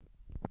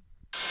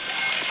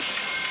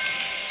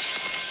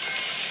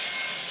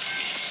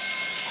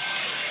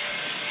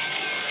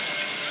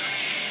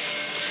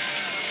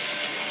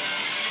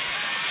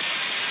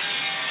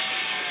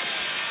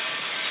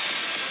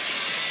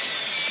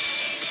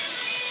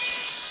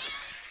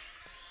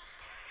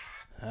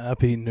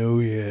Happy New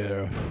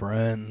Year,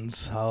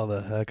 friends. How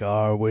the heck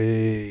are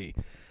we?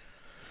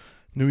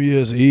 New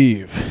Year's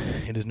Eve.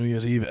 It is New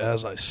Year's Eve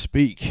as I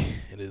speak.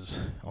 It is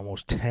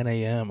almost 10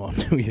 a.m. on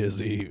New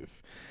Year's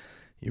Eve.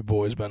 Your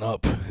boy's been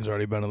up. He's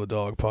already been in the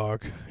dog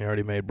park. He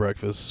already made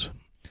breakfast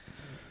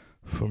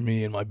for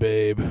me and my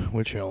babe.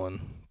 We're chilling.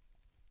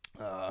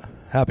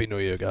 Happy New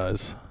Year,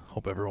 guys.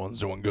 Hope everyone's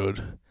doing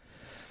good.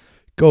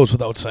 Goes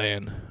without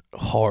saying,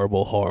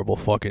 horrible, horrible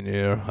fucking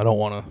year. I don't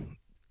want to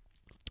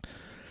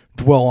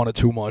dwell on it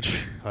too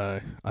much.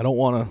 I don't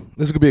want to.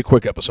 This is gonna be a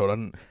quick episode.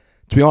 And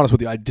to be honest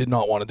with you, I did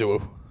not want to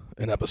do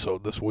an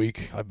episode this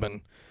week. I've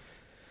been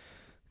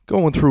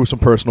going through some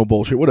personal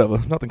bullshit. Whatever,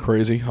 nothing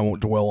crazy. I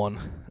won't dwell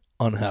on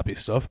unhappy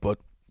stuff, but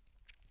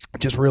I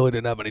just really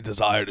didn't have any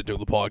desire to do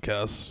the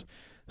podcast,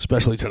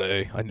 especially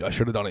today. I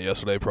should have done it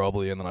yesterday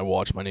probably, and then I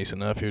watched my niece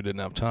and nephew.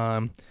 Didn't have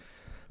time,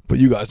 but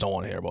you guys don't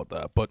want to hear about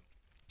that. But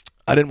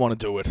I didn't want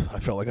to do it. I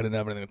felt like I didn't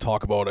have anything to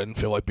talk about. I didn't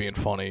feel like being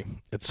funny,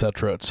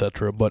 etc.,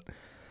 etc. But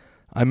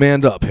I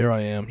manned up. Here I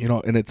am,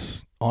 and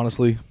it's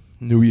honestly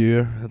New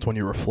Year. That's when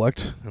you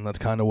reflect, and that's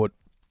kind of what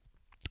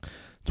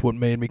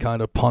made me kind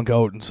of punk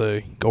out and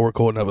say, go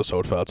record an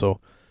episode, Fatso.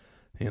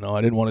 I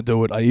didn't want to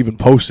do it. I even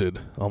posted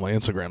on my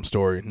Instagram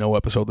story, no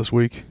episode this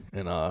week,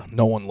 and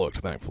no one looked,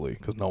 thankfully,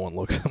 because no one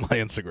looks at my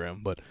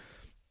Instagram. But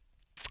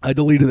I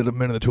deleted it a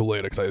minute or two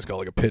later because I just got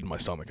like a pit in my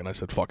stomach, and I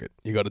said, fuck it,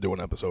 you got to do an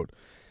episode.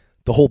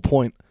 The whole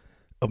point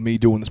of me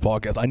doing this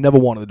podcast, I never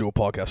wanted to do a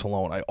podcast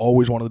alone. I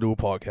always wanted to do a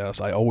podcast.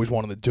 I always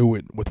wanted to do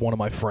it with one of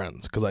my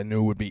friends because I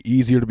knew it would be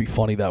easier to be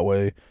funny that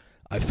way.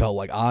 I felt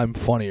like I'm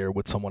funnier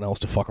with someone else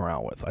to fuck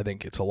around with. I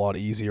think it's a lot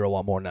easier, a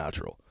lot more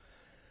natural.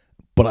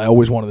 But I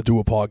always wanted to do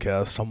a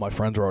podcast. Some of my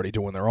friends were already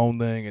doing their own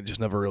thing. It just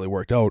never really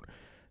worked out.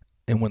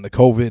 And when the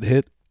COVID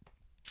hit,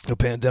 the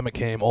pandemic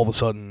came, all of a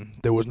sudden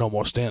there was no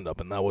more stand-up.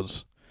 And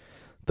that's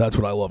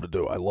what I love to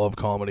do. I love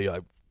comedy. I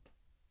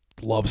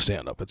love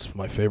stand-up. It's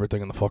my favorite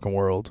thing in the fucking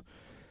world.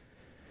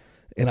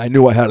 And I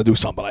knew I had to do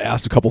something. I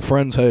asked a couple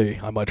friends, hey,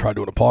 I might try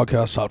doing a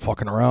podcast, start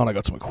fucking around. I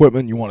got some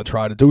equipment. You want to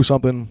try to do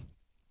something?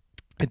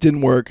 It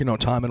didn't work,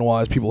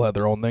 timing-wise. People had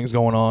their own things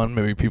going on.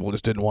 Maybe people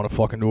just didn't want to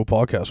fucking do a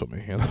podcast with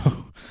me,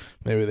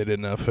 Maybe they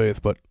didn't have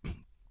faith, but...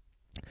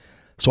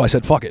 So I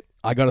said, fuck it.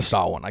 I got to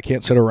start one. I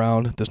can't sit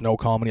around. There's no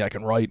comedy. I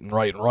can write and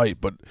write and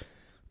write, but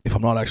if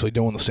I'm not actually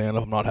doing the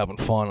stand-up, I'm not having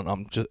fun,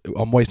 and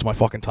I'm wasting my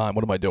fucking time.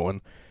 What am I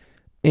doing?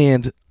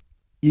 And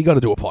you got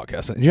to do a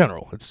podcast in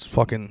general. It's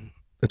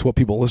what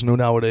people listen to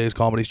nowadays.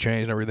 Comedy's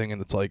changed and everything,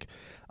 and it's like,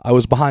 I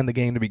was behind the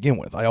game to begin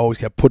with. I always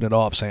kept putting it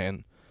off,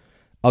 saying,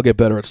 I'll get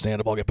better at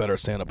stand-up,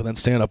 and then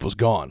stand-up was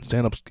gone.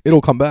 Stand-up's, it'll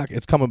come back.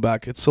 It's coming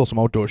back. It's still some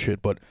outdoor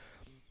shit, but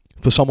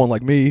for someone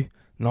like me,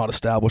 not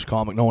established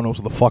comic, no one knows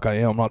who the fuck I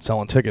am, I'm not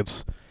selling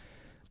tickets,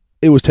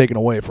 it was taken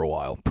away for a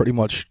while, pretty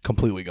much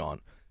completely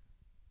gone.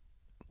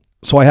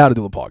 So I had to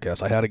do the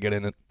podcast. I had to get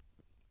in it.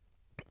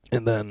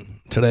 And then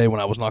today, when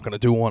I was not going to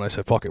do one, I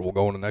said, fuck it, we'll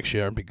go into next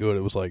year and be good.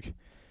 It was like,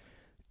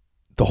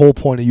 the whole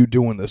point of you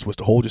doing this was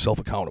to hold yourself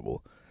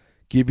accountable.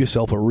 Give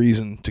yourself a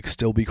reason to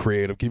still be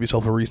creative. Give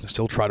yourself a reason to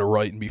still try to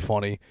write and be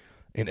funny.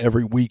 And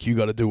every week you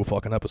got to do a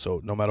fucking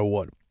episode, no matter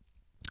what.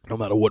 No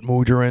matter what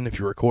mood you're in. If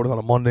you record it on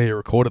a Monday, you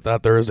record it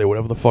that Thursday,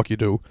 whatever the fuck you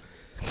do.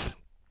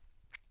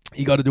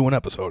 You got to do an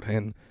episode.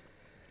 And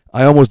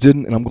I almost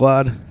didn't, and I'm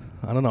glad.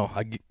 I don't know.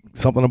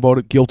 Something about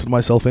it guilted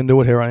myself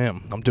into it. Here I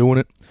am. I'm doing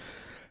it.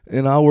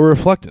 And we're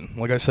reflecting.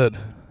 Like I said,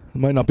 it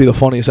might not be the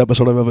funniest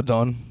episode I've ever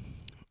done.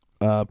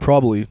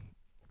 Probably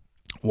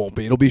won't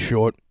be. It'll be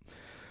short.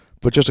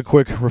 But just a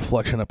quick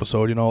reflection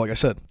episode, like I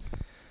said.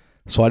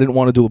 So I didn't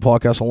want to do the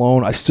podcast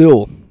alone. I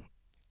still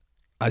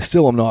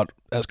am not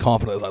as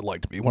confident as I'd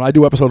like to be. When I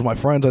do episodes with my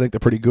friends, I think they're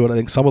pretty good. I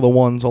think some of the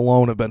ones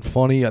alone have been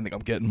funny. I think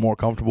I'm getting more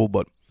comfortable,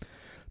 but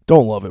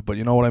don't love it. But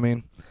you know what I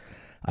mean?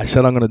 I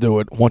said I'm going to do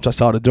it. Once I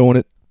started doing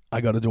it,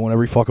 I got to do it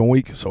every fucking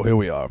week. So here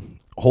we are.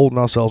 Holding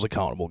ourselves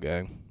accountable,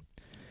 gang.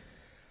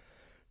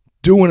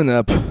 Doing an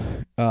ep.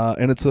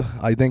 And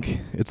I think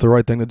it's the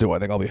right thing to do. I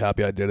think I'll be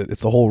happy I did it.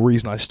 It's the whole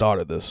reason I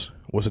started this,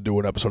 was to do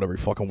an episode every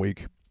fucking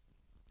week.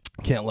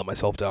 Can't let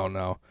myself down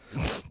now.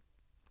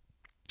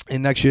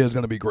 And next year is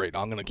going to be great.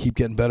 I'm going to keep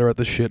getting better at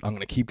this shit. I'm going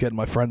to keep getting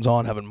my friends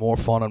on, having more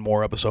fun on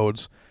more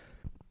episodes.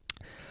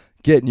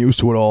 Getting used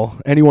to it all.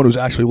 Anyone who's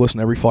actually listened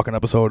to every fucking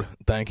episode,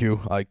 thank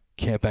you. I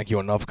can't thank you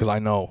enough because I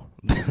know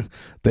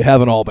they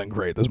haven't all been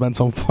great. There's been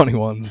some funny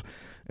ones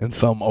and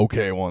some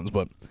okay ones,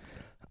 but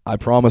I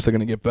promise they're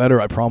going to get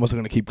better. I promise they're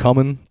going to keep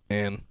coming,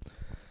 and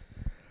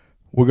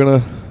we're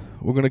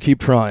gonna keep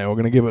trying. We're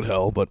going to give it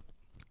hell, but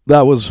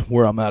that was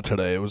where I'm at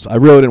today. I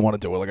really didn't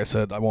want to do it. Like I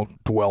said, I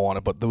won't dwell on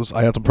it, but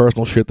I had some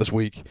personal shit this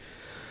week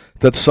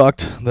that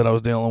sucked that I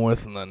was dealing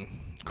with, and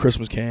then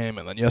Christmas came,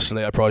 and then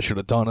yesterday I probably should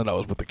have done it. I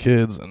was with the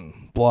kids,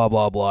 and blah,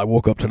 blah, blah. I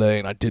woke up today,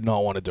 and I did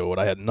not want to do it.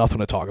 I had nothing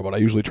to talk about. I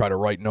usually try to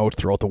write notes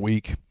throughout the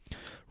week,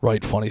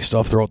 write funny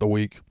stuff throughout the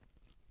week.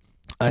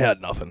 I had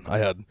nothing. I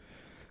had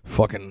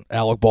fucking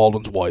Alec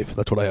Baldwin's wife.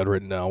 That's what I had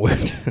written down.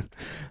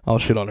 I'll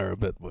shit on her a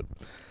bit, but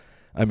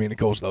I mean, it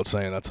goes without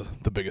saying that's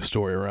the biggest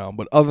story around.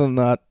 But other than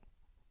that,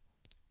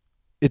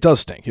 it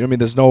does stink. You know what I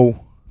mean?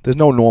 There's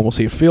no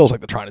normalcy. It feels like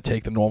they're trying to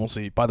take the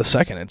normalcy by the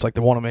second. It's like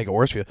they want to make it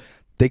worse for you.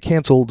 They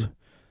canceled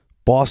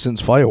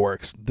Boston's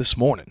fireworks this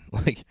morning.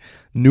 Like,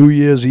 New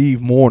Year's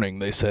Eve morning,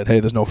 they said, hey,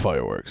 there's no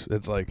fireworks.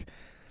 It's like,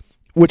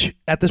 which,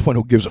 at this point,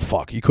 who gives a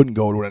fuck? You couldn't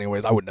go to it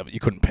anyways. You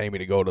couldn't pay me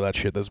to go to that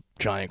shit. There's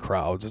giant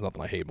crowds. There's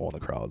nothing I hate more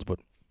than crowds, but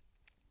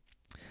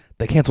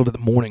they canceled it the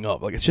morning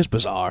of. Like, it's just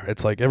bizarre.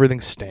 It's like,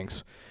 everything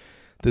stinks.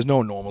 There's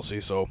no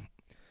normalcy, so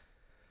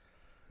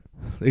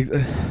it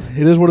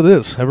is what it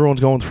is.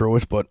 Everyone's going through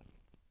it, but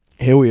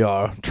here we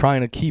are,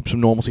 trying to keep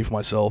some normalcy for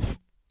myself,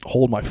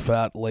 hold my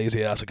fat,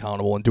 lazy ass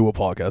accountable, and do a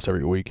podcast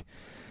every week,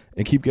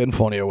 and keep getting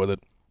funnier with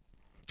it.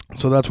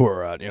 So that's where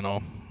we're at,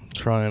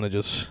 trying to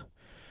just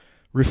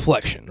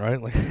reflection,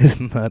 right? Like,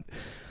 isn't that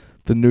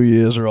the New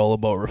Year's are all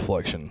about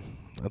reflection?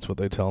 That's what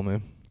they tell me.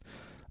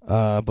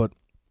 But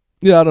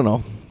yeah, I don't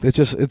know.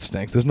 It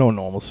stinks. There's no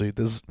normalcy.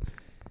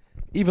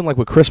 Even like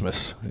with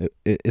Christmas,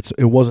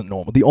 it wasn't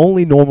normal. The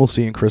only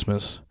normalcy in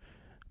Christmas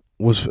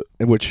was,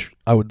 which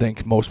I would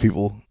think most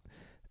people,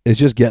 is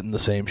just getting the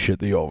same shit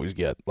that you always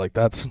get. Like,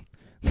 that's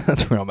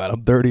where I'm at.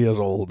 I'm 30 years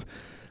old.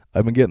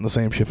 I've been getting the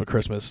same shit for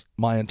Christmas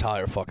my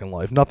entire fucking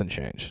life. Nothing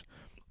changed.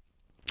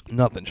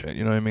 Nothing changed.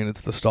 You know what I mean?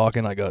 It's the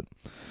stocking I got.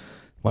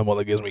 My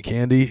mother gives me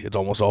candy. It's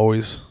almost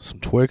always some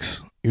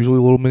Twix, usually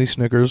little mini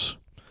Snickers.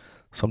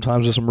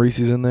 Sometimes there's some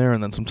Reese's in there,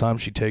 and then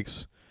sometimes she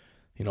takes,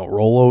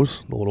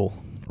 Rolos, the little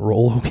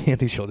Rolo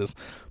candy. She'll just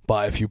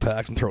buy a few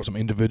packs and throw some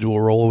individual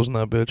Rolos in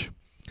that bitch.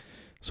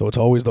 So it's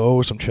always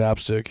those, some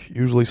chapstick,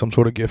 usually some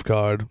sort of gift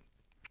card,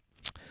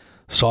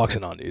 socks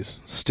and undies.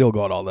 Still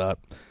got all that.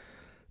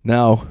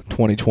 Now,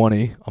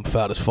 2020, I'm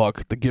fat as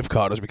fuck. The gift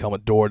card has become a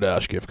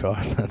DoorDash gift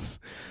card.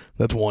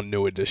 That's one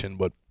new addition.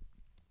 But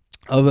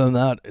other than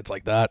that, it's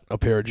like that. A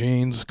pair of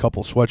jeans, a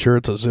couple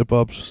sweatshirts, a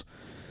zip-ups,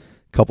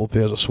 a couple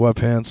pairs of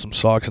sweatpants, some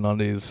socks and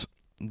undies.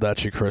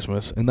 That's your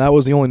Christmas. And that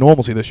was the only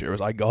normalcy this year,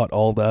 is I got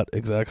all that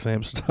exact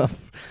same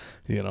stuff.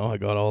 I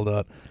got all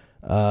that.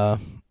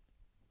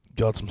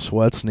 Got some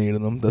sweats,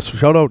 needed them. This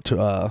shout out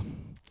to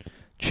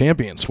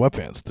Champion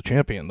sweatpants.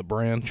 The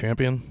brand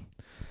Champion.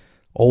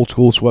 Old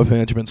school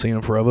sweatpants, you've been seeing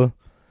them forever.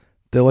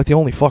 They're like the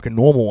only fucking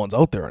normal ones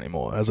out there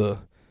anymore. As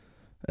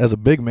a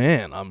big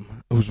man,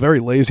 who's very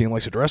lazy and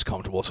likes to dress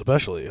comfortable,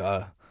 especially.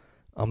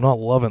 I'm not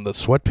loving the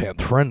sweatpant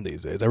trend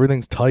these days.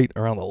 Everything's tight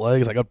around the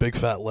legs. I got big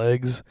fat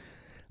legs.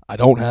 I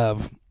don't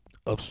have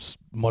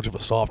much of a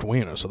soft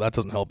wiener, so that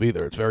doesn't help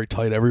either. It's very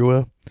tight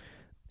everywhere,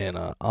 and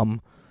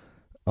I'm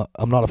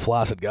not a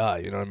flaccid guy.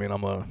 You know what I mean?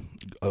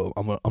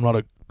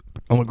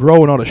 I'm a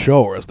grower, not a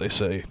shower, as they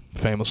say.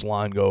 Famous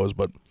line goes,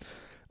 but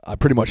I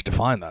pretty much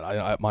define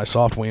that. My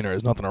soft wiener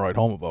is nothing to write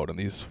home about, and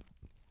these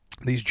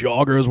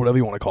joggers, whatever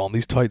you want to call them,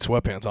 these tight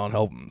sweatpants aren't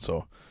helping.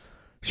 So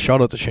shout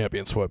out to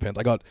Champion sweatpants.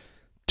 I got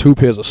 2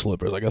 pairs of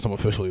slippers. I guess I'm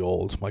officially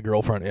old. My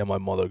girlfriend and my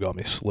mother got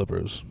me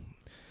slippers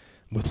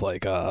with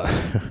like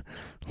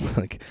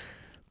like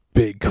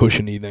big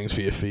cushiony things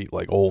for your feet,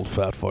 like old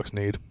fat fucks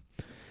need.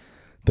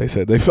 They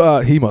said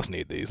he must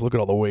need these. Look at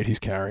all the weight he's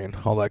carrying,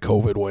 all that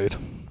COVID weight.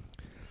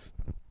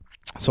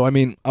 So I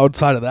mean,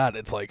 outside of that,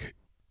 it's like,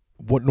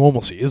 what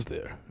normalcy is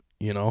there?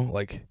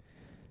 Like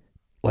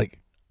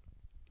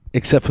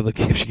except for the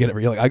gifts you get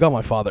every year. Like, I got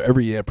my father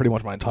every year, pretty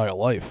much my entire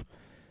life,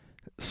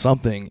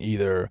 something,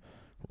 either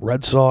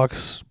Red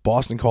Sox,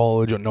 Boston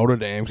College, or Notre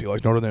Dame, because he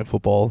likes Notre Dame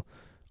football,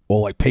 or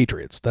like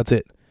Patriots. That's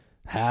it.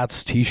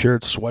 Hats,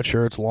 t-shirts,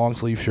 sweatshirts, long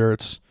sleeve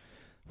shirts,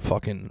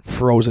 fucking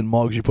frozen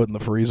mugs you put in the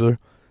freezer,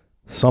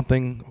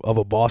 something of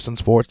a Boston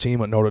sports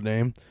team at Notre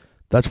Dame.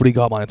 That's what he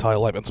got my entire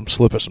life, and some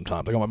slippers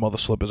sometimes. I got my mother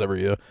slippers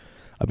every year.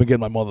 I've been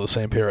getting my mother the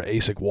same pair of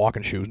ASIC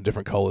walking shoes in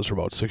different colors for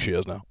about 6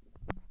 years now.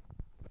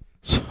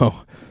 So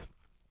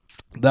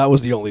that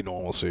was the only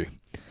normalcy.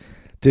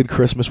 Did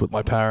Christmas with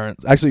my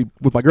parents. Actually,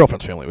 with my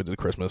girlfriend's family, we did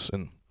Christmas,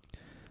 and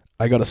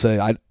I gotta say,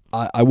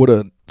 I would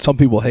have. Some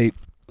people hate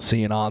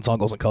seeing aunts,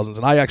 uncles, and cousins,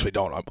 and I actually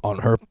don't. On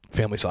her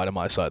family side and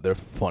my side, they're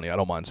funny. I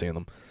don't mind seeing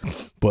them,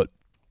 but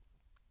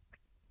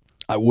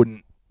I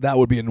wouldn't. That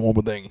would be a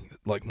normal thing.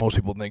 Like, most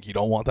people think you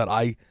don't want that.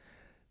 I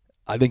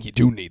think you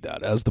do need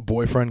that as the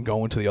boyfriend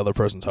going to the other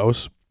person's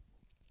house,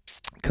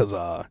 because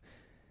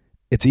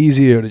it's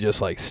easier to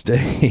just like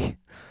stay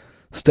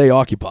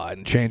occupied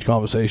and change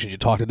conversations. You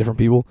talk to different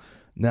people.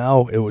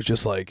 Now it was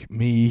just like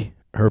me,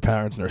 her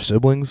parents, and her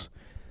siblings.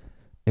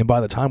 And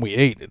by the time we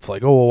ate, it's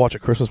like, oh, we'll watch a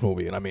Christmas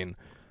movie. And I mean,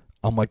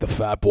 I'm like the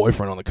fat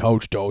boyfriend on the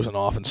couch dozing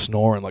off and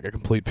snoring like a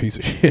complete piece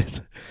of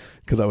shit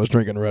because I was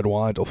drinking red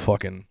wine till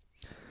fucking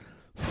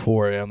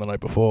 4 a.m. the night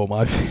before with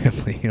my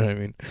family. You know what I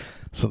mean?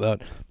 So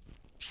that,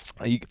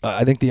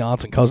 I think the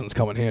aunts and cousins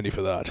come in handy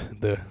for that.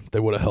 They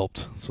would have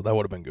helped. So that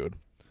would have been good.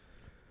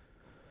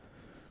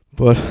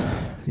 But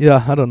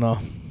yeah, I don't know.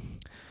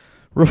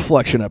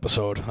 Reflection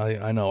episode.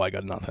 I know I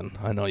got nothing.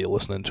 I know you're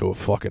listening to a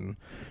fucking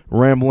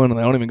rambling, and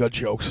I don't even got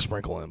jokes to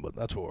sprinkle in, but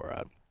that's where we're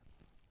at.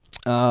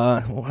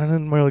 Well, I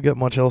didn't really get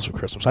much else for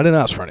Christmas. I didn't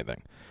ask for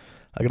anything.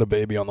 I got a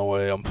baby on the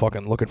way. I'm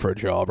fucking looking for a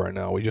job right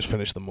now. We just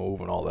finished the move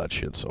and all that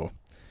shit, so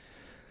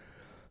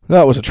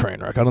that was a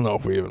train wreck. I don't know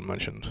if we even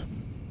mentioned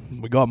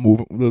We got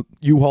moving. The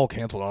U-Haul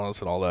canceled on us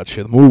and all that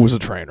shit. The move was a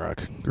train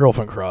wreck.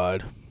 Girlfriend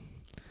cried.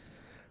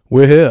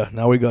 We're here.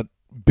 Now we got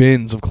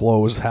bins of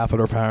clothes, half of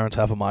her parents,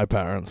 half of my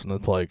parents, and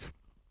it's like,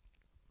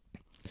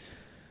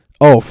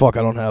 oh, fuck,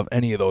 I don't have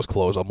any of those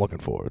clothes I'm looking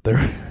for. They're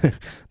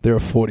a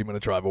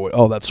 40-minute drive away.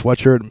 Oh, that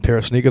sweatshirt and pair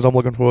of sneakers I'm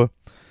looking for,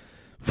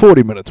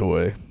 40 minutes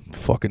away.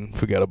 Fucking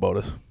forget about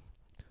it.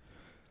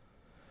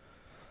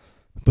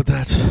 But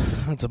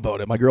that's about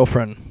it. My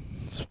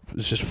girlfriend,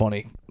 it's just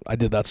funny. I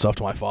did that stuff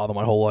to my father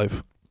my whole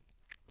life.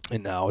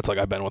 And now it's like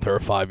I've been with her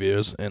 5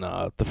 years. And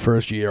the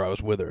first year I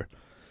was with her,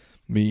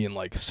 me and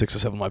like 6 or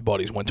 7 of my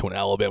buddies went to an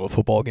Alabama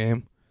football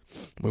game.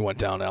 We went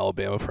down to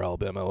Alabama for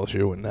Alabama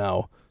LSU. And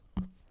now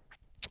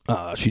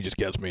she just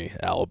gets me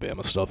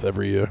Alabama stuff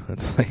every year.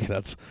 It's like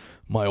that's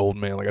my old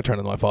man. Like I turned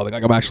into my father.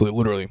 Like I'm actually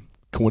literally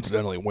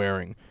coincidentally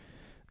wearing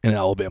an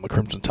Alabama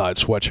Crimson Tide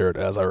sweatshirt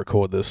as I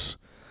record this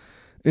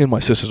in my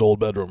sister's old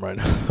bedroom right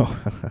now.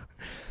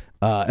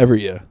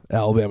 Every year,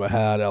 Alabama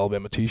hat,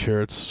 Alabama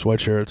t-shirts,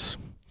 sweatshirts,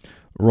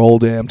 roll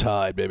damn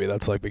Tide, baby.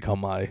 That's like become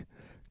my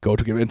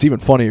go-to game. It's even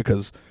funnier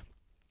because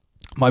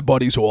my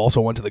buddies who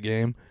also went to the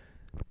game,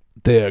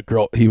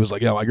 he was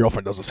like, yeah, my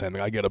girlfriend does the same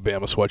thing. I get a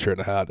Bama sweatshirt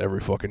and a hat every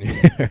fucking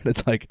year. And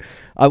it's like,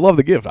 I love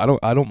the gift. I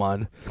don't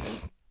mind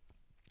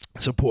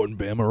supporting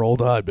Bama, roll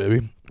Tide,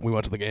 baby. We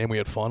went to the game. We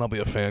had fun. I'll be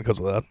a fan because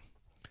of that.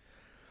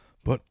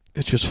 But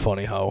it's just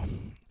funny how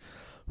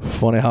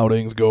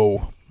things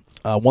go.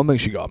 One thing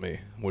she got me,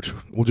 which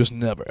will just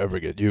never ever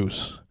get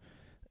used,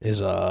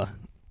 is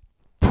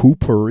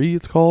Poopery,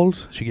 it's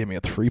called. She gave me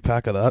a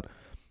 3-pack of that,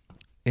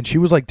 and she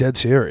was like dead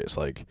serious,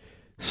 like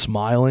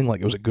smiling,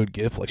 like it was a good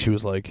gift. Like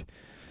she's like,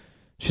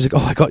 oh,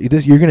 I got you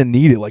this. You're gonna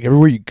need it. Like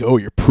everywhere you go,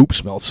 your poop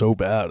smells so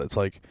bad. It's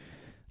like,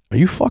 are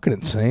you fucking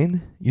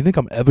insane? You think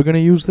I'm ever gonna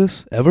use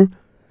this ever?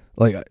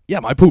 Like, yeah,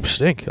 my poops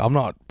stink. I'm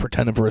not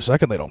pretending for a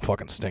second they don't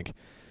fucking stink.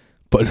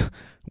 But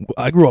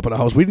I grew up in a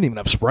house, we didn't even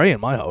have spray in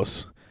my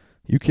house.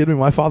 You kidding me?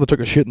 My father took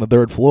a shit in the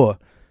 3rd floor.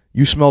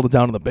 You smelled it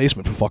down in the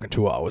basement for fucking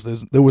 2 hours.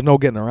 There was no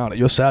getting around it.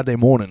 Your Saturday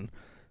morning,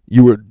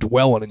 you were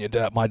dwelling in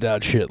my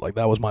dad's shit. Like,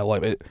 that was my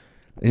life.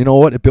 You know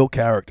what? It built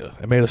character.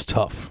 It made us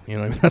tough. You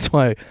know what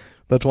I mean?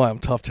 That's why I'm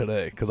tough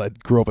today, because I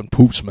grew up in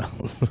poop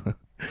smells.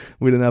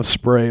 We didn't have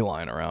spray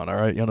lying around, all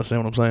right? You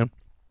understand what I'm saying?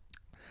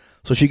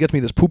 So she gets me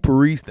this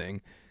Poopery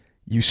thing.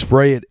 You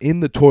spray it in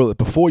the toilet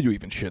before you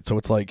even shit. So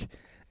it's like...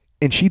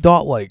 And she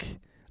thought, like,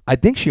 I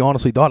think she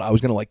honestly thought I was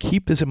going to, like,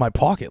 keep this in my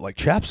pocket, like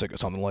chapstick or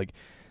something, like,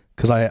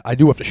 because I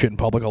do have to shit in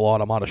public a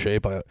lot. I'm out of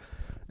shape. I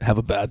have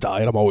a bad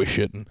diet. I'm always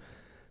shitting.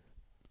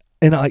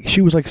 And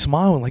she was, like,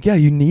 smiling, like, yeah,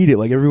 you need it,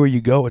 like, everywhere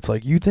you go. It's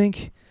like, you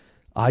think,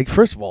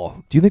 first of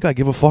all, do you think I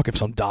give a fuck if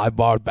some dive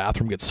bar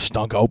bathroom gets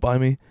stunk out by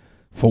me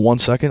for 1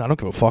 second? I don't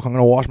give a fuck. I'm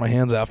going to wash my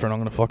hands after, and I'm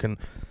going to fucking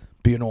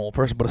be a normal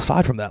person. But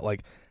aside from that,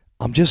 like,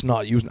 I'm just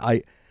not using,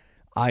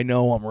 I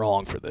know I'm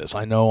wrong for this.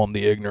 I know I'm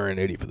the ignorant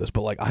idiot for this,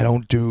 but, like, I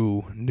don't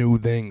do new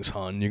things,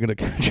 hon. You're going to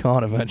catch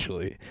on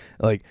eventually.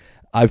 Like,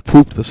 I've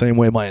pooped the same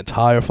way my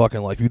entire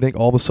fucking life. You think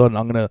all of a sudden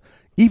I'm going to,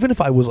 even if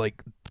I was,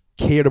 like,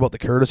 cared about the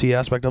courtesy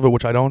aspect of it,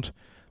 which I don't,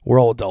 we're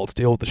all adults.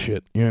 Deal with the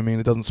shit. You know what I mean?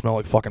 It doesn't smell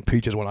like fucking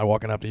peaches when I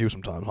walk in after you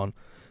sometimes, hon.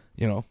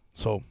 You know?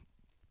 So,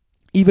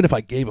 even if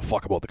I gave a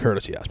fuck about the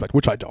courtesy aspect,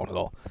 which I don't at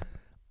all,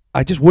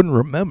 I just wouldn't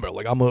remember.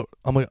 Like,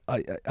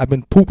 I've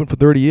been pooping for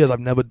 30 years.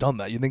 I've never done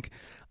that. You think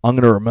I'm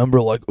going to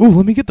remember, like, ooh,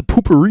 let me get the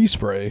Poopery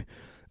spray,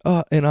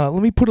 and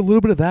let me put a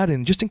little bit of that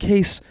in, just in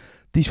case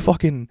these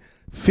fucking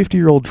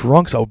 50-year-old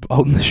drunks out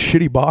in the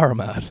shitty bar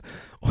I'm at.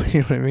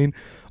 You know what I mean?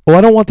 Oh,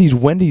 I don't want these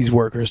Wendy's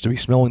workers to be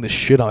smelling the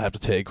shit I have to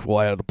take while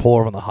I had to pull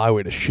over on the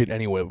highway to shit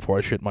anyway before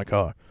I shit in my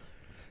car.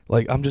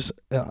 Like,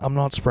 I'm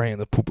not spraying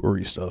the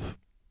Poopery stuff.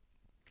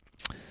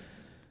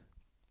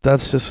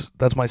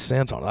 That's my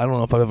stance on it. I don't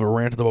know if I've ever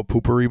ranted about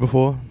Poopery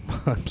before.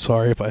 I'm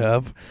sorry if I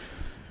have.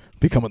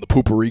 Becoming the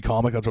Poopery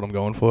comic, that's what I'm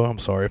going for. I'm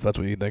sorry if that's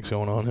what you think's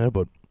going on here,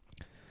 but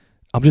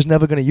I'm just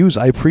never going to use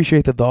it. I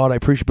appreciate the thought.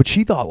 But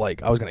she thought,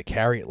 like, I was going to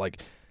carry it.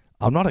 Like,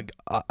 I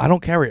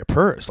don't carry a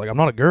purse. Like, I'm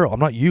not a girl.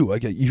 I'm not you.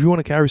 Like, if you want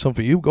to carry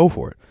something for you, go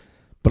for it.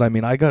 But, I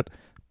mean, I got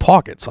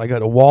pockets. I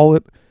got a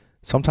wallet,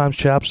 sometimes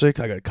chapstick.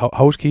 I got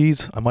house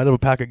keys. I might have a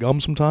pack of gum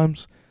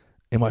sometimes,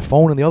 and my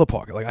phone in the other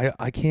pocket. Like,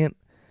 I can't,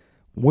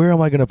 where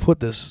am I going to put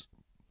this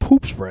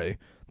poop spray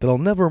that I'll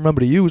never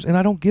remember to use, and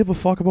I don't give a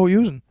fuck about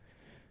using?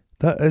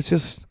 It's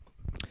just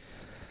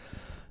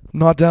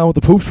not down with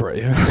the poop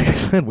spray. Like I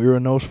said, we were a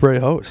no spray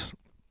house.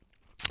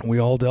 We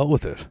all dealt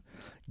with it.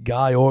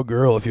 Guy or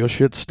girl, if your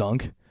shit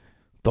stunk,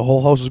 the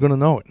whole house is gonna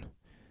know it.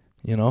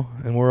 You know?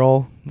 And we're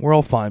all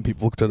fine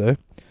people today.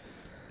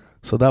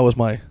 So that's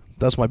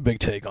my big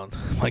take on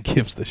my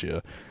gifts this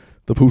year.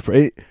 The poop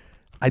spray.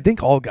 I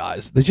think all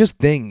guys, there's just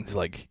things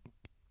like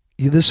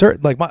there's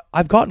certain, like,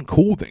 I've gotten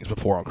cool things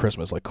before on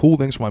Christmas, like cool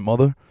things from my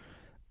mother.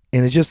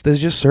 And there's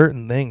just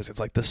certain things. It's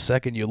like the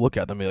second you look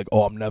at them, you're like,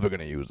 oh, I'm never going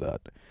to use that.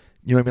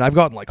 You know what I mean? I've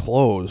gotten, like,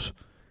 clothes,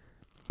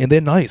 and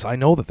they're nice. I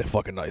know that they're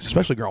fucking nice,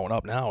 especially growing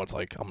up now. It's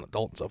like I'm an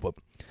adult and stuff, but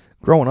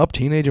growing up,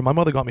 teenager, my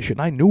mother got me shit,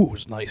 and I knew it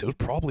was nice. It was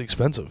probably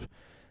expensive.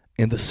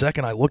 And the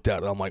second I looked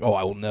at it, I'm like, oh,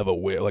 I will never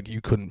wear. Like, you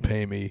couldn't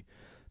pay me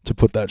to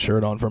put that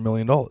shirt on for $1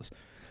 million.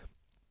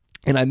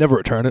 And I never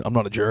return it. I'm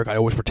not a jerk. I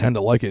always pretend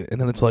to like it. And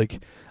then it's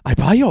like, I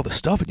buy you all the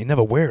stuff and you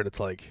never wear it. It's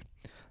like,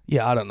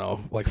 yeah, I don't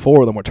know. Like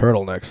 4 of them were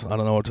turtlenecks. I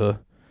don't know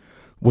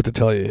what to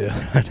tell you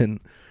here. I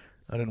didn't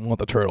want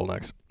the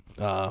turtlenecks.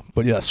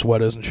 But yeah,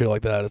 sweaters and shit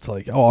like that. It's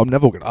like, oh, I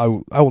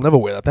will never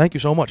wear that. Thank you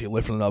so much. You're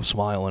lifting it up,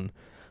 smiling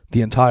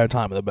the entire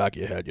time in the back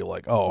of your head. You're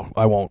like, oh,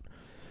 I won't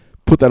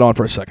put that on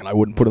for a second. I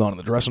wouldn't put it on in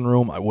the dressing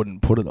room. I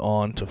wouldn't put it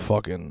on to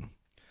fucking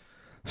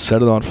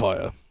set it on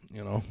fire.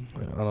 You know,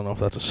 I don't know if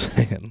that's a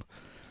saying.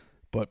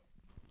 But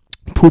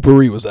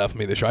poopery was that for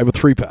me this year. I have a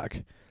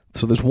 3-pack.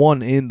 So there's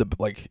one in the,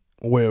 like,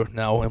 where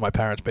now in my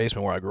parents'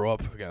 basement where I grew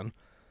up again.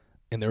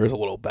 And there is a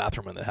little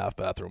bathroom in the half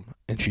bathroom.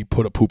 And she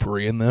put a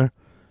poopery in there.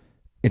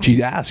 And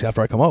she asked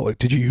after I come out, like,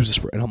 did you use the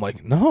spray? And I'm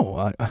like,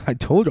 no, I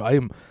told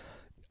you.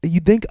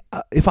 You'd think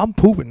if I'm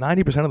pooping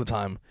 90% of the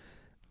time,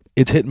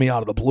 it's hitting me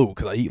out of the blue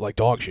because I eat like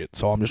dog shit.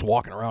 So I'm just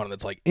walking around and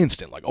it's like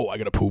instant. Like, oh, I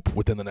got to poop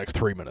within the next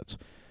 3 minutes.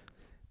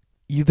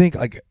 You think,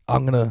 like,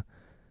 I'm going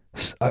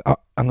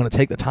to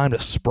take the time to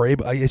spray,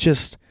 but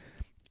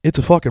it's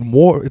a fucking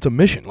war. It's a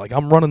mission. Like,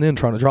 I'm running in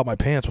trying to drop my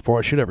pants before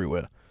I shit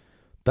everywhere.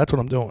 That's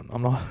what I'm doing.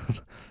 I'm not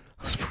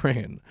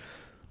spraying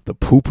the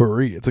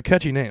poopery. It's a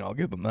catchy name. I'll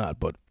give them that,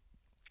 but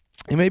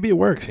maybe it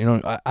works. You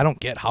know, I don't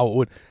get how it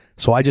would.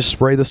 So I just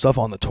spray the stuff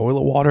on the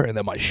toilet water and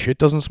then my shit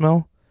doesn't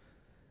smell?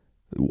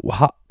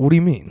 What do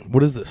you mean?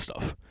 What is this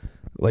stuff?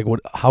 Like,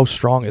 how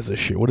strong is this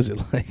shit? What is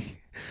it like?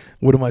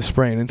 What am I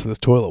spraying into this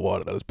toilet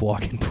water that is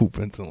blocking poop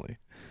instantly?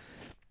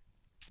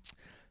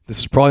 This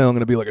is probably only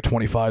going to be like a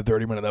 25,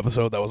 30-minute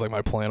episode. That was like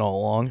my plan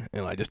all along,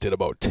 and I just did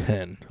about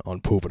 10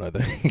 on pooping, I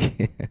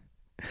think.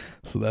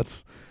 So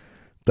that's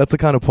the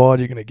kind of pod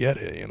you're going to get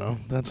here, you know?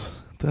 That's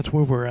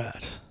where we're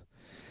at.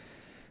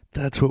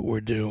 That's what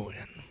we're doing.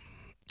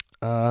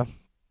 And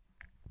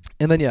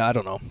then, yeah, I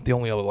don't know. The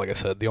only other, like I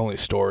said, the only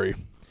story...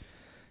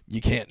 You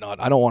can't not.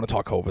 I don't want to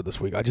talk COVID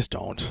this week. I just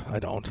don't. I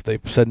don't. They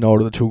said no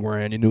to the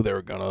 $2,000. You knew they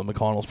were gonna.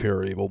 McConnell's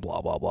pure evil. Blah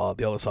blah blah.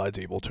 The other side's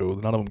evil too.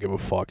 None of them give a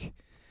fuck.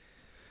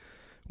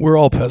 We're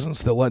all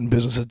peasants. They're letting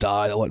businesses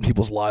die. They're letting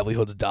people's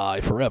livelihoods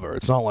die forever.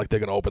 It's not like they're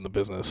gonna open the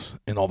business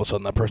and all of a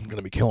sudden that person's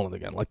gonna be killing it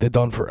again. Like, they're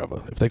done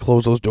forever. If they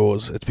close those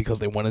doors, it's because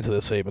they went into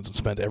their savings and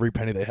spent every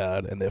penny they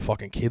had, and their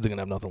fucking kids are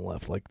gonna have nothing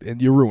left. Like,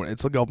 and you ruin it.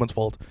 It's the government's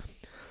fault.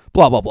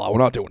 Blah blah blah. We're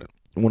not doing it.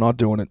 We're not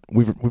doing it.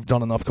 We've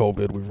done enough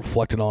COVID. We've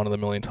reflected on it a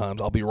million times.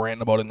 I'll be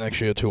ranting about it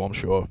next year too, I'm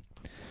sure.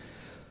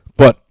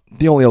 But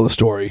the only other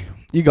story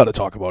you got to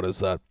talk about is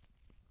that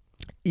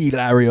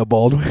Hilaria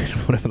Baldwin,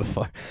 whatever the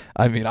fuck.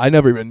 I mean, I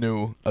never even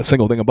knew a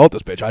single thing about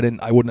this bitch.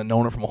 I wouldn't have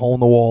known her from a hole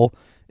in the wall.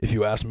 If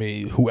you asked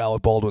me who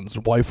Alec Baldwin's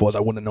wife was, I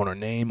wouldn't have known her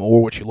name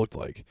or what she looked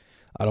like.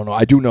 I don't know.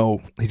 I do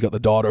know he's got the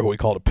daughter who he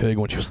called a pig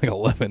when she was like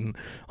 11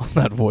 on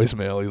that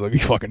voicemail. He's like, you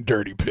fucking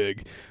dirty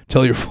pig.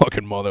 Tell your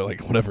fucking mother,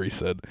 like, whatever he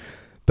said.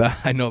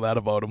 I know that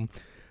about him.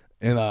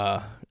 And,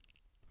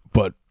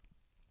 but,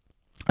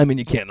 I mean,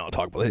 you can't not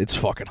talk about it. It's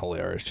fucking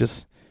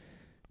hilarious.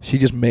 She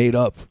just made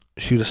up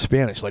she was a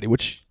Spanish lady,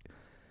 which,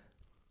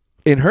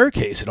 in her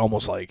case, it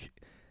almost like,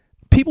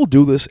 people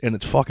do this and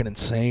it's fucking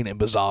insane and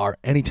bizarre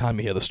anytime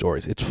you hear the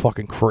stories. It's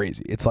fucking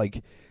crazy. It's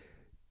like,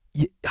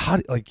 you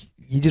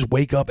just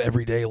wake up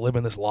every day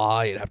living this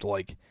lie and have to,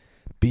 like,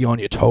 be on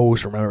your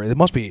toes. Remember, it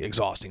must be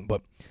exhausting,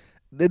 but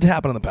it's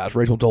happened in the past.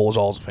 Rachel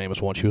Dolezal is a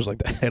famous one. She was like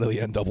the head of the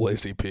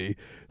NAACP.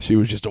 She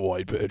was just a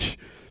white bitch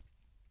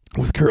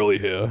with curly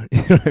hair. You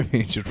know what I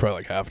mean? She was probably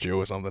like half Jew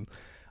or something.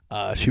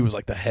 She was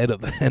like the head of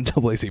the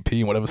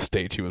NAACP in whatever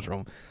state she was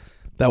from.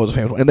 That was a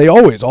famous one. And they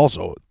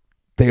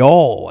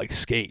all like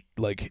skate.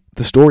 Like,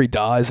 the story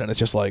dies and it's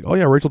just like, oh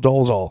yeah, Rachel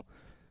Dolezal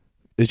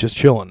is just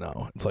chilling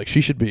now. It's like,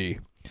 she should be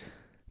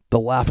the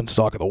laughing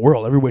stock of the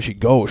world. Everywhere she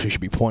goes, she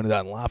should be pointed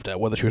at and laughed at.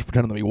 Whether she was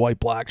pretending to be white,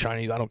 black,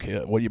 Chinese, I don't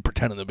care. What are you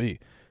pretending to be?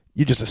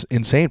 You're just an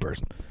insane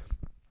person.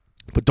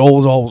 But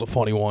Dolezal was a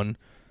funny one.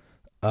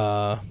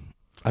 I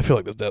feel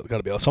like there's got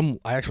to be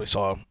I actually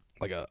saw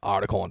like an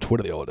article on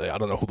Twitter the other day. I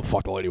don't know who the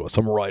fuck the lady was.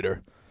 Some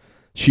writer.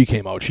 She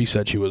came out. She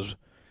said she was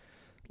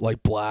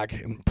like black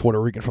and Puerto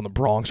Rican from the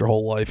Bronx her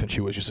whole life, and she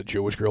was just a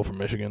Jewish girl from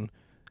Michigan.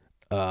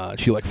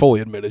 She like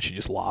fully admitted she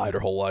just lied her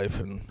whole life,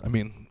 and I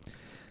mean,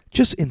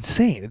 just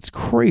insane. It's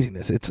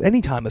craziness. It's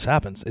anytime this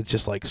happens, it's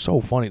just like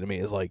so funny to me.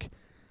 It's like,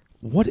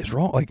 what is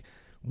wrong? Like,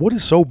 what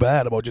is so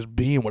bad about just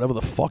being whatever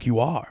the fuck you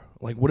are?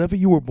 Like, whatever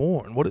you were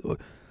born.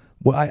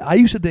 I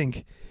used to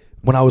think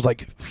when I was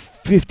like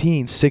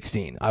 15,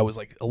 16, I was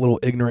like a little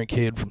ignorant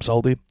kid from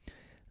Salty,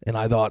 and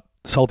I thought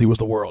Salty was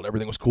the world.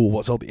 Everything was cool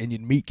about Salty. And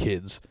you'd meet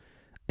kids,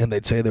 and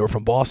they'd say they were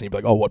from Boston. You'd be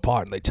like, oh, what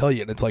part? And they'd tell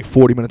you, and it's like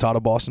 40 minutes out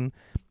of Boston.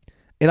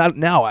 And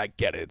now I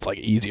get it. It's like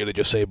easier to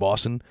just say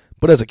Boston.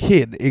 But as a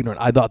kid, ignorant,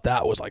 I thought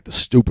that was like the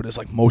stupidest,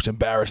 like most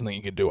embarrassing thing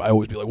you could do. I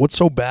always be like, what's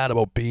so bad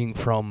about being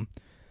from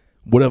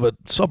whatever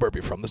suburb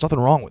you're from? There's nothing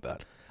wrong with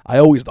that. I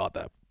always thought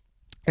that.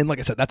 And like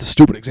I said, that's a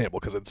stupid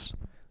example because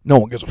no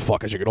one gives a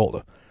fuck as you get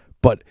older.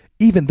 But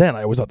even then,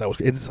 I always thought that was,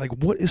 it's like,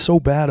 what is so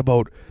bad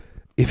about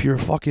if you're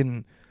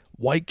fucking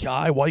white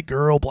guy, white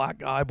girl, black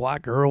guy,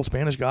 black girl,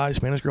 Spanish guy,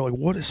 Spanish girl. Like,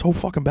 what is so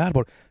fucking bad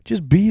about it?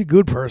 Just be a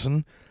good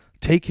person.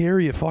 Take care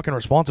of your fucking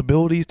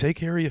responsibilities. Take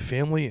care of your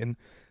family. And,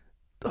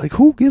 like,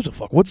 who gives a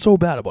fuck? What's so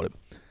bad about it?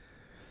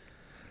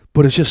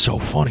 But it's just so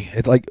funny.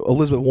 It's like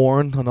Elizabeth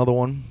Warren, another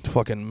one.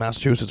 Fucking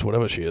Massachusetts,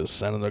 whatever she is.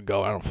 Senator,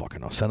 I don't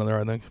fucking know. Senator,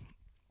 I think.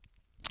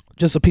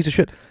 Just a piece of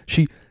shit.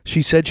 She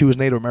said she was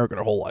Native American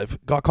her whole life.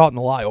 Got caught in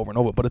the lie over and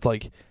over. But it's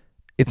like,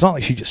 it's not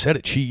like she just said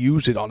it. She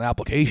used it on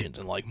applications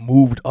and, like,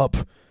 moved up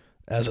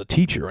as a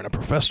teacher and a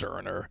professor,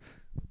 and her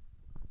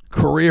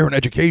career and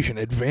education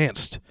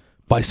advanced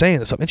by saying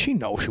this stuff. And she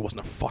knows she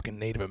wasn't a fucking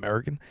Native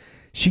American.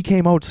 She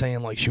came out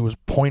saying, like, she was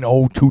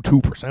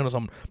 0.022% or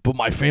something, but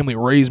my family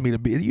raised me to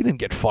be it. You didn't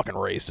get fucking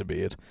raised to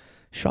be it.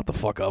 Shut the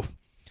fuck up.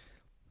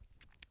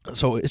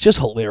 So it's just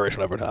hilarious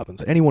whenever it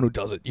happens. Anyone who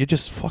does it, you're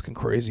just fucking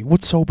crazy.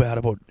 What's so bad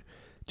about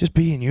just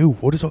being you?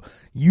 What is so...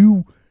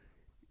 You,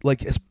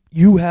 like,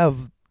 you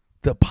have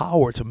the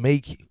power to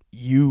make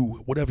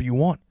you whatever you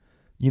want.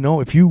 You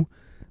know, if you,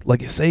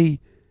 like, say,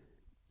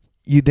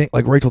 you think,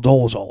 like, Rachel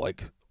Dolezal,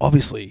 like,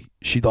 obviously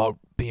she thought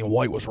being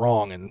white was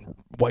wrong and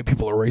white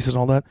people are racist and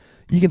all that.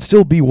 You can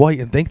still be white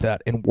and think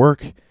that and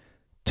work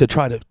to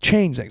try to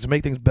change things and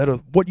make things better.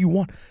 What you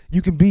want.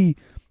 You can be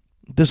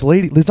this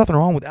lady. There's nothing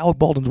wrong with Alec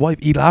Baldwin's wife,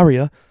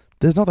 Ilaria.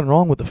 There's nothing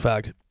wrong with the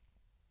fact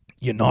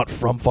you're not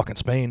from fucking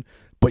Spain,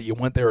 but you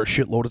went there a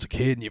shitload as a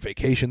kid and you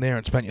vacationed there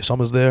and spent your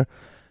summers there.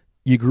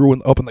 You grew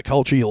up in the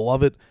culture. You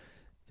love it.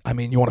 I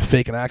mean, you want to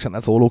fake an accent.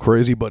 That's a little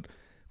crazy, but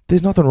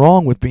there's nothing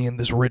wrong with being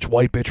this rich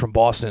white bitch from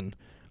Boston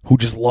who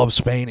just loves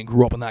Spain and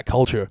grew up in that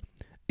culture,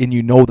 and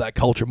you know that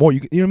culture more. You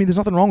know what I mean? There's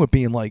nothing wrong with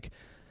being like,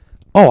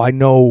 oh, I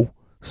know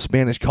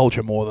Spanish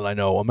culture more than I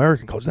know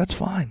American culture. That's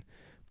fine.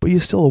 But you're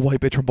still a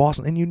white bitch from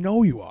Boston, and you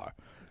know you are.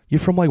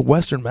 You're from, like,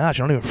 Western Mass.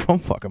 You're not even from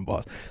fucking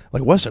Boston.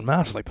 Like, Western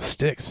Mass is like the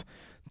sticks.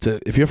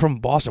 If you're from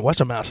Boston,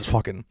 Western Mass is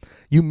fucking...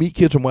 You meet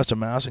kids from Western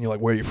Mass, and you're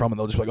like, where are you from? And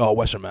they'll just be like, oh,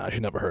 Western Mass.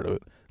 You never heard of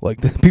it.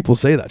 Like, people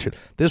say that shit.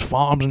 There's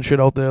farms and shit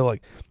out there,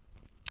 like...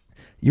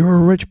 You're a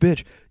rich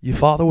bitch. Your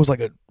father was like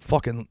a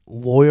fucking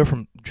lawyer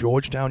from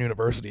Georgetown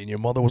University, and your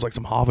mother was like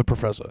some Harvard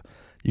professor.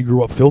 You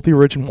grew up filthy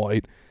rich and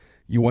white.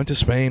 You went to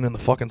Spain in the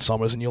fucking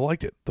summers, and you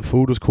liked it. The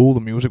food was cool. The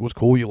music was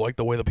cool. You liked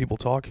the way the people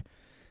talk.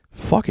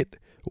 Fuck it.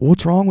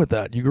 What's wrong with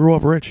that? You grew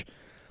up rich.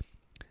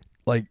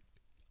 Like,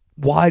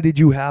 why did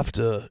you have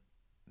to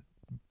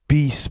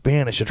be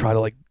Spanish to try to,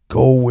 like,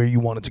 go where you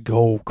wanted to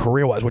go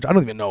career-wise? Which I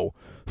don't even know.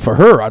 For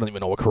her, I don't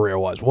even know what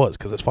career-wise was,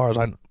 because as far as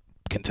I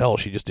can tell,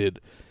 she just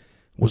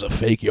was a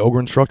fake yoga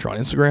instructor on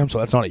Instagram, so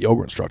that's not a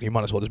yoga instructor. You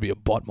might as well just be a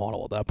butt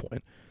model at that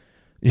point.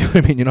 You know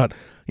what I mean?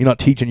 You're not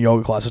teaching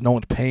yoga classes. No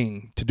one's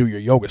paying to do your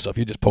yoga stuff.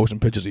 You're just posting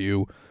pictures of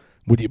you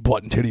with your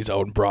butt and titties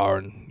out and bra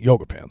and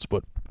yoga pants.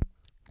 But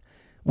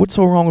what's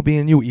so wrong with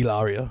being you,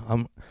 Ilaria?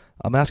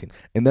 I'm asking.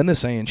 And then they're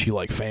saying she,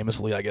 like,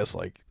 famously, I guess,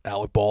 like,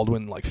 Alec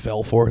Baldwin, like,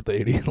 fell for it, the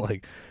idiot.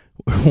 Like,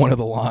 one of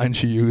the lines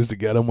she used to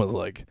get him was,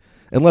 like,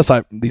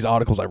 these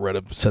articles I read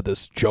have said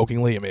this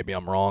jokingly, and maybe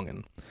I'm wrong,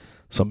 and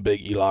some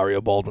big Ilaria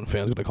Baldwin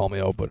fan's going to call me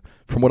out, but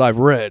from what I've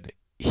read,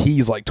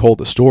 he's, like, told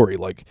the story.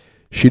 Like,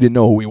 she didn't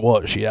know who he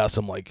was. She asked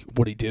him, like,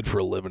 what he did for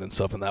a living and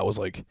stuff, and that was,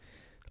 like,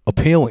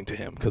 appealing to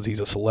him because he's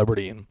a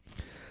celebrity, and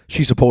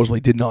she supposedly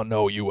did not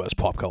know U.S.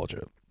 pop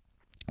culture.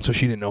 So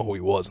she didn't know who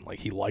he was, and, like,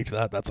 he liked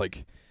that. That's,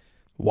 like,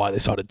 why they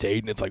started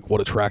dating. It's, like, what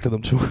attracted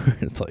them to her.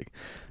 It's, like,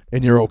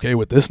 and you're okay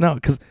with this now?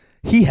 Because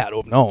he had to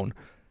have known,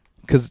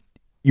 because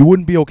you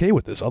wouldn't be okay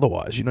with this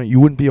otherwise. You know, you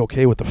wouldn't be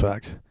okay with the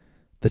fact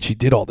that she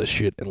did all this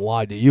shit and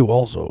lied to you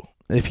also,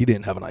 if you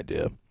didn't have an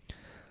idea.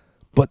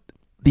 But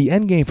the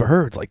end game for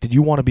her, it's like, did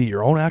you want to be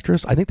your own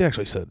actress? I think they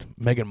actually said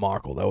Meghan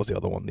Markle. That was the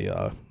other one.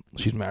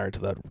 She's married to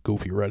that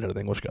goofy redheaded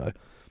English guy.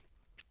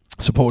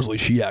 Supposedly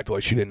she acted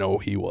like she didn't know who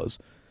he was,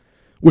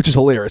 which is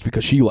hilarious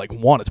because she, like,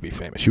 wanted to be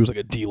famous. She was like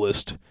a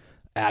D-list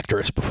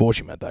actress before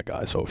she met that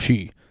guy. So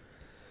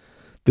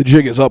the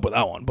jig is up with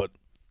that one. But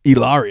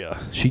Ilaria,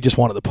 she just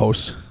wanted to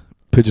post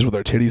pictures with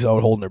her titties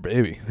out holding her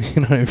baby.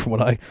 You know what I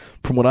mean?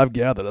 From what I've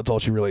gathered, that's all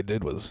she really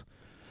did was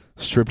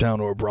strip down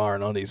to her bra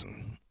and undies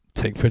and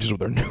take pictures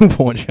with her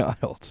newborn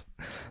child.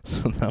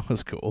 So that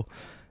was cool.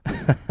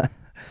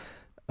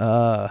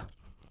 That's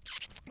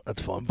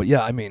fun. But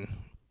yeah, I mean,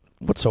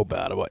 what's so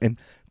bad about it? And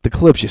the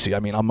clips you see,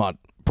 I mean, I'm not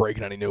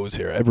breaking any news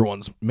here.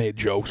 Everyone's made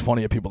jokes.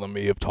 Funnier people than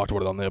me have talked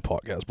about it on their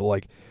podcast. But,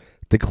 like,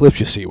 the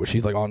clips you see where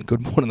she's, like, on Good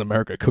Morning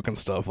America cooking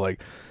stuff,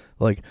 like,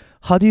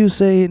 how do you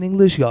say in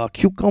English,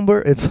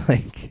 cucumber? It's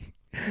like,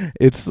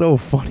 it's so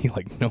funny,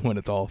 like, knowing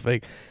it's all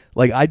fake.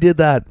 Like, I did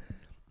that,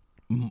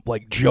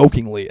 like,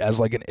 jokingly as,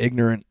 like, an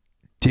ignorant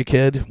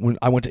dickhead when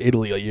I went to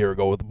Italy a year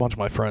ago with a bunch of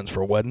my friends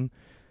for a wedding.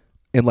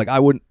 And, like, I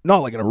wouldn't, not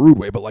like in a rude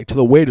way, but, like, to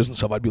the waiters and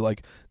stuff, I'd be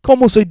like,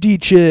 como se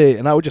dice?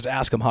 And I would just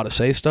ask them how to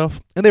say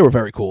stuff. And they were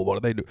very cool about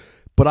it. They knew.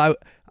 But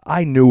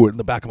I knew in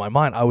the back of my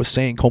mind, I was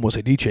saying como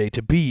se dice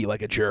to be,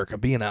 like, a jerk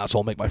and be an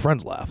asshole and make my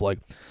friends laugh. Like,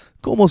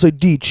 como se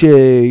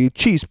dice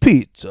cheese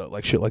pizza,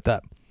 like shit like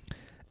that.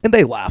 And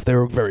they laughed. They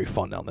were very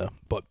fun down there.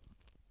 But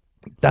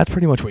That's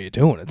pretty much what you're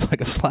doing. It's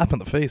like a slap in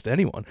the face to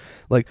anyone.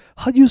 Like,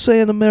 how'd you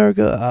say in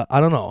America? I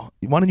don't know.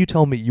 Why don't you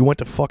tell me you went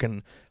to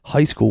fucking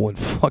high school in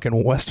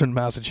fucking Western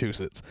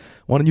Massachusetts?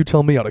 Why don't you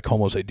tell me how to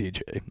como say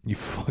DJ? You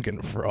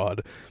fucking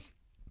fraud.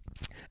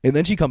 And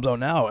then she comes out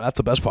now, and that's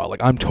the best part.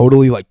 Like, I'm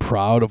totally, like,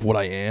 proud of what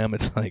I am.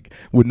 It's, like,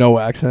 with no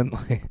accent.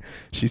 Like,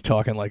 she's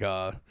talking like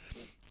how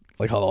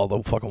all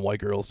the fucking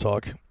white girls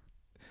talk.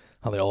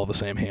 How they all have the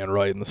same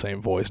handwriting, the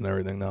same voice and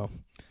everything now.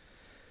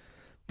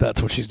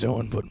 That's what she's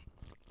doing, but...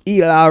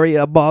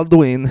 Hilaria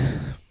Baldwin.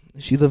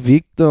 She's a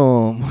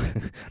victim.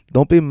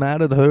 Don't be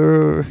mad at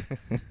her.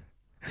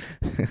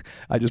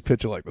 I just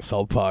picture like the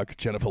South Park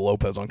Jennifer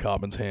Lopez on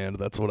Carmen's hand.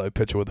 That's what I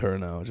picture with her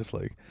now. Just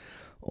like,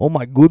 oh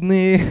my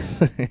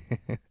goodness.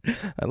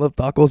 I love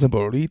tacos and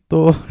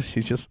burrito.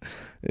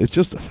 It's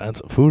just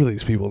offensive. Who do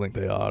these people think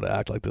they are to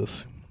act like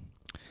this?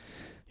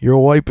 You're a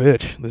white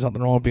bitch. There's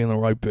nothing wrong with being a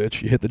white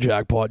bitch. You hit the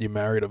jackpot. You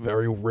married a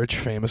very rich,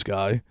 famous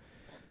guy.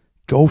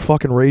 Go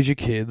fucking raise your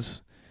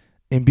kids.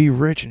 And be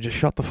rich and just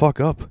shut the fuck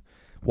up.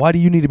 Why do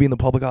you need to be in the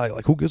public eye?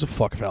 Like, who gives a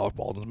fuck if Alec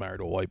Baldwin's married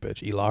to a white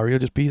bitch? Hilaria,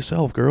 just be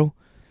yourself, girl.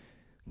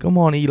 Come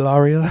on,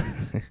 Hilaria.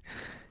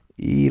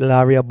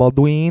 Hilaria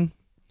Baldwin.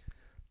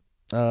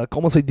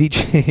 Como se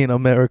dice in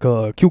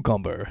America?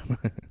 Cucumber.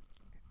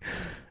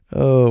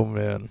 Oh,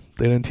 man.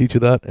 They didn't teach you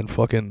that in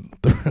fucking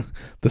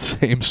the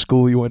same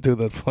school you went to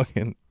that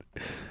fucking...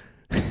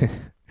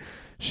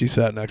 She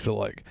sat next to,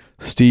 like,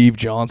 Steve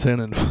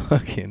Johnson and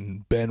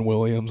fucking Ben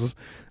Williams.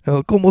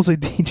 Como se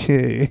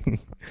dice?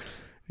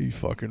 You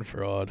fucking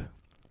fraud.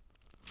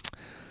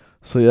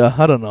 So, yeah,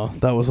 I don't know.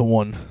 That was the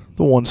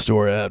one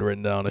story I had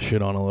written down to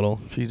shit on a little.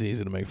 She's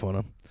easy to make fun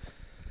of.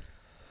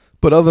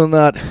 But other than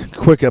that,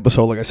 quick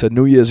episode. Like I said,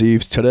 New Year's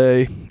Eve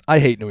today. I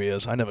hate New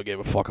Year's. I never gave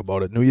a fuck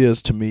about it. New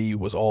Year's to me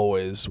was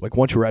always, like,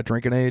 once you were at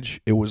drinking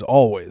age, it was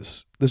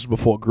always, this is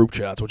before group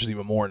chats, which is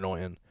even more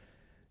annoying.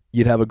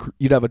 You'd have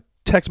a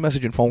text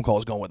message and phone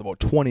calls going with about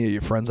 20 of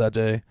your friends that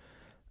day,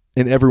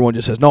 and everyone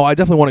just says, no, I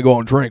definitely want to go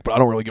and drink, but I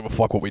don't really give a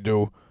fuck what we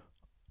do.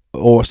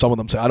 Or some of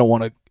them say, I don't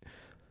want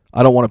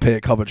to pay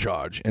a cover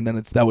charge, and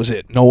then that was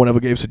it. No one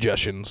ever gave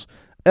suggestions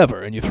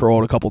ever, and you throw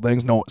out a couple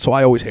things. No, so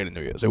I always hated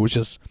New Year's. It was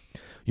just,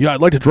 yeah, I'd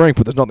like to drink,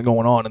 but there's nothing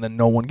going on, and then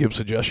no one gives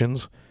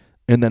suggestions,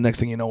 and then next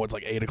thing you know, it's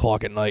like 8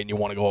 o'clock at night, and you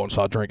want to go out and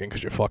start drinking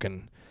because you're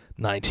fucking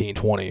 19,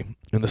 20,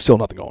 and there's still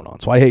nothing going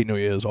on. So I hate New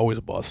Year's, always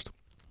a bust.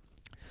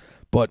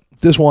 But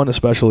this one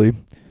especially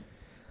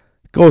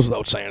goes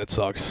without saying it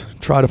sucks.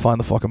 Try to find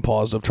the fucking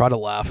positive. Try to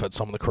laugh at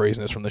some of the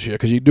craziness from this year,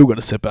 because you do got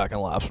to sit back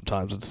and laugh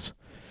sometimes.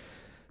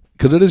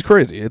 Because it is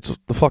crazy. It's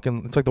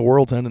like the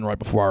world's ending right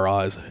before our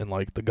eyes, and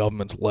like the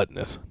government's letting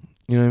it.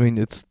 You know what I mean?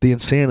 It's the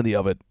insanity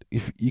of it.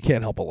 If you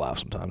can't help but laugh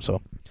sometimes.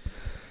 So,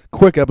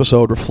 quick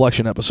episode,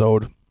 reflection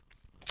episode.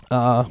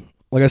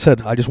 Like I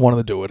said, I just wanted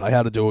to do it. I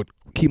had to do it.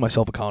 Keep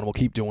myself accountable.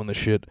 Keep doing this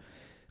shit.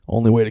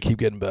 Only way to keep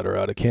getting better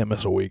at it. Can't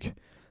miss a week.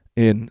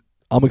 And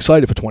I'm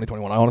excited for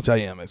 2021. I honestly I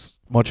am. As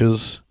much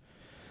as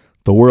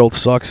the world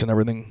sucks and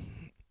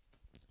everything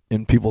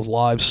in people's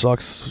lives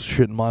sucks,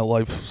 shit in my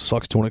life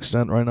sucks to an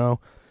extent right now,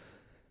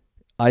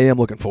 I am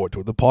looking forward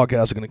to it. The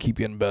podcast is going to keep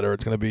getting better.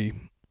 It's going to be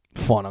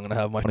fun. I'm going to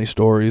have my funny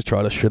stories,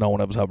 try to shit on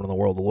whatever's happening in the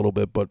world a little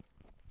bit, but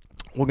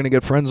we're going to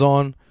get friends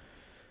on.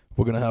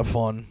 We're going to have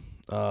fun,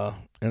 and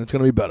it's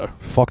going to be better.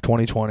 Fuck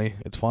 2020.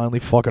 It's finally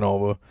fucking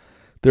over.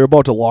 They're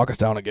about to lock us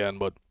down again,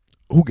 but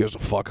who gives a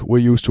fuck? We're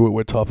used to it.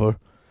 We're tougher,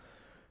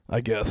 I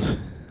guess.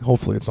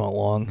 Hopefully it's not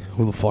long.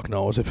 Who the fuck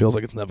knows? It feels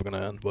like it's never going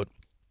to end, but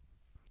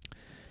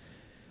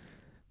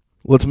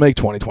let's make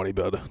 2020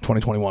 better,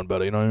 2021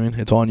 better, you know what I mean?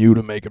 It's on you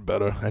to make it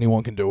better.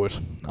 Anyone can do it.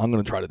 I'm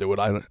going to try to do it.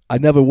 I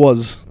never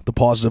was the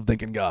positive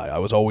thinking guy. I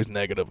was always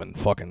negative and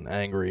fucking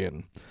angry,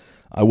 and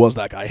I was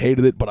that guy. I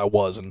hated it, but I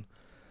was, and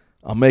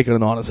I'm making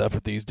an honest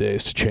effort these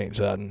days to change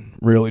that and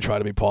really try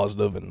to be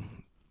positive, and,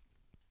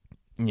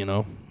 you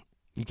know,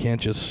 you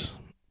can't just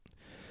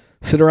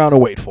sit around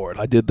and wait for it.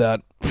 I did that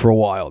for a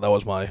while. That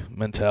was my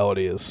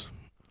mentality is,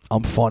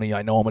 I'm funny,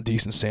 I know I'm a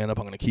decent stand-up,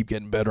 I'm going to keep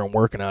getting better and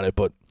working at it,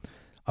 but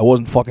I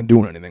wasn't fucking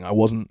doing anything. I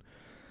wasn't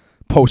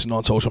posting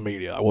on social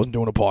media. I wasn't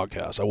doing a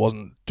podcast. I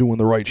wasn't doing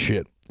the right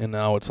shit. And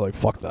now it's like,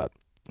 fuck that.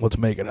 Let's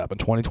make it happen.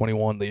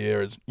 2021, the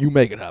year is, you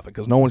make it happen,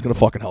 because no one's going to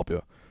fucking help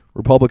you.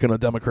 Republican or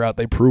Democrat,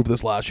 they proved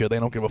this last year. They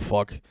don't give a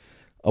fuck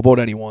about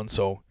anyone,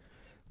 so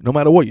no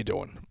matter what you're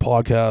doing,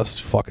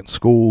 podcast, fucking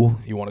school,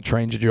 you want to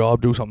change your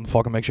job, do something that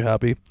fucking makes you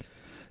happy,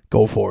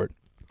 go for it.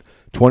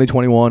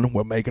 2021,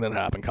 we're making it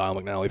happen, Kyle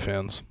McNally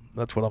fans.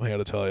 That's what I'm here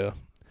to tell you.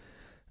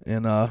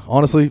 And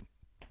honestly,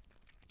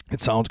 it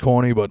sounds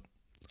corny, but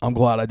I'm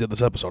glad I did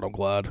this episode. I'm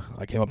glad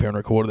I came up here and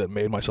recorded it and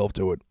made myself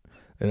do it.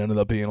 It ended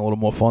up being a little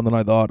more fun than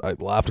I thought. I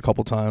laughed a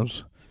couple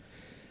times.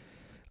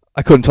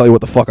 I couldn't tell you what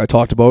the fuck I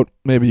talked about.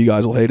 Maybe you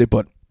guys will hate it,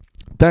 but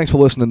thanks for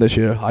listening this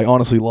year. I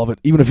honestly love it.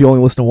 Even if you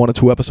only listen to 1 or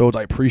 2 episodes,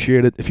 I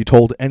appreciate it. If you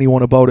told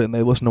anyone about it and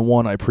they listen to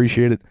one, I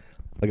appreciate it.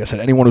 Like I said,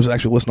 anyone who's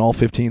actually listened to all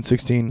 15,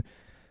 16,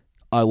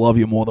 I love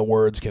you more than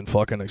words can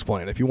fucking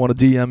explain. If you want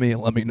to DM me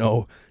and let me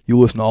know you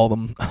listen to all of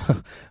them,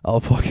 I'll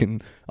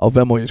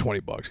Venmo you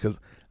 $20, because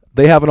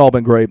they haven't all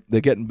been great.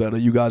 They're getting better.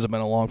 You guys have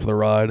been along for the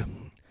ride.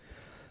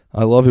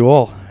 I love you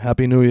all.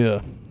 Happy New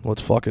Year.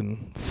 Let's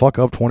fucking fuck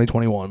up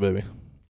 2021, baby.